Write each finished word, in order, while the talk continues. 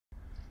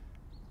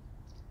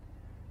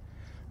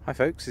Hi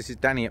folks, this is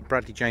Danny at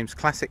Bradley James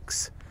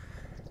Classics,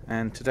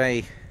 and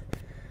today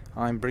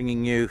I'm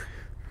bringing you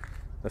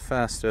the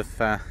first of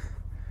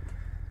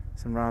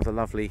some rather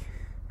lovely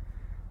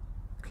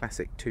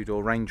classic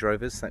two-door Range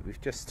Rovers that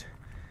we've just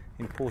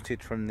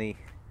imported from the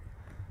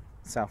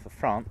south of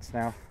France.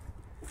 Now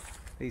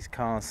these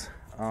cars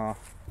are,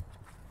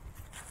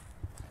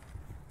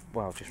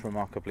 well, just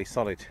remarkably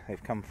solid.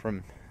 They've come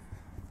from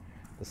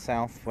the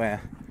south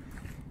where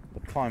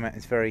the climate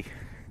is very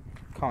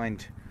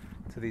kind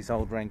to these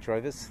old Range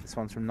Rovers. This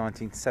one's from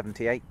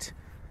 1978.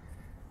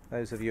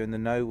 Those of you in the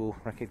know will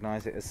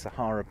recognise it as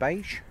Sahara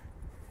Beige,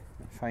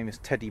 a famous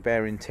teddy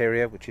bear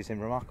interior which is in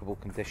remarkable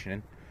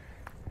condition.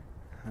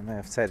 And they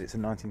have said it's a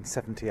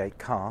 1978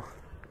 car.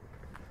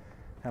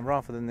 And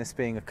rather than this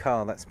being a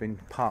car that's been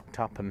parked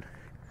up and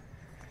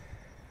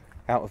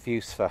out of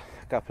use for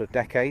a couple of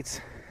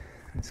decades,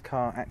 this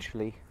car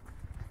actually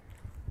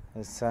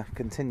has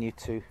continued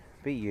to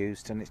be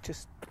used, and it's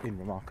just in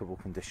remarkable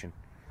condition.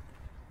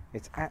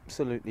 It's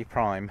absolutely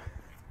prime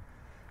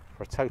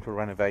for a total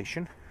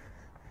renovation.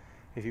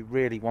 If you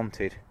really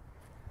wanted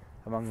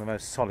among the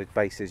most solid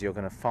bases you're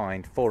going to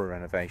find for a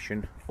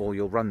renovation, or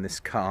you'll run this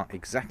car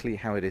exactly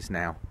how it is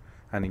now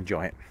and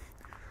enjoy it,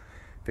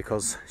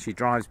 because she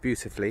drives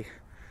beautifully.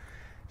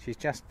 She's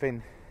just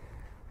been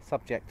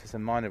subject to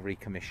some minor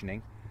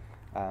recommissioning,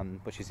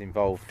 which has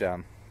involved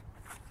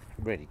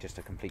really just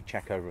a complete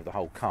check over of the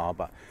whole car,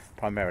 but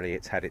primarily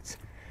it's had its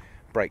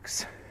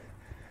brakes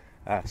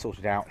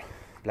sorted out,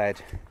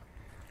 bled,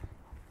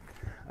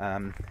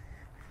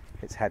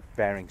 it's had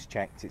bearings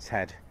checked, it's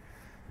had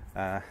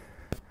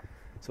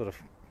sort of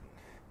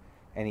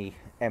any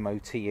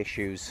MOT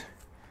issues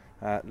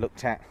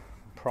looked at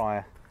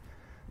prior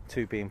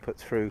to being put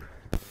through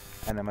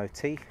an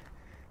MOT.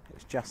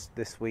 It's just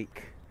this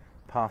week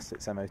passed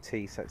its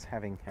MOT, so it's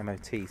having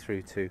MOT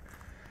through to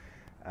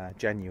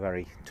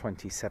January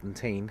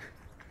 2017.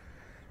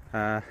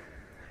 The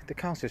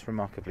car's just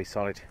remarkably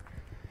solid.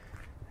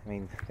 I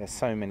mean, there's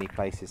so many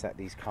places that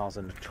these cars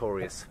are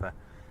notorious for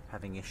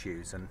having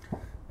issues, and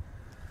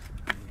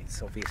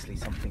it's obviously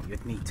something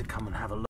you'd need to come and have a look.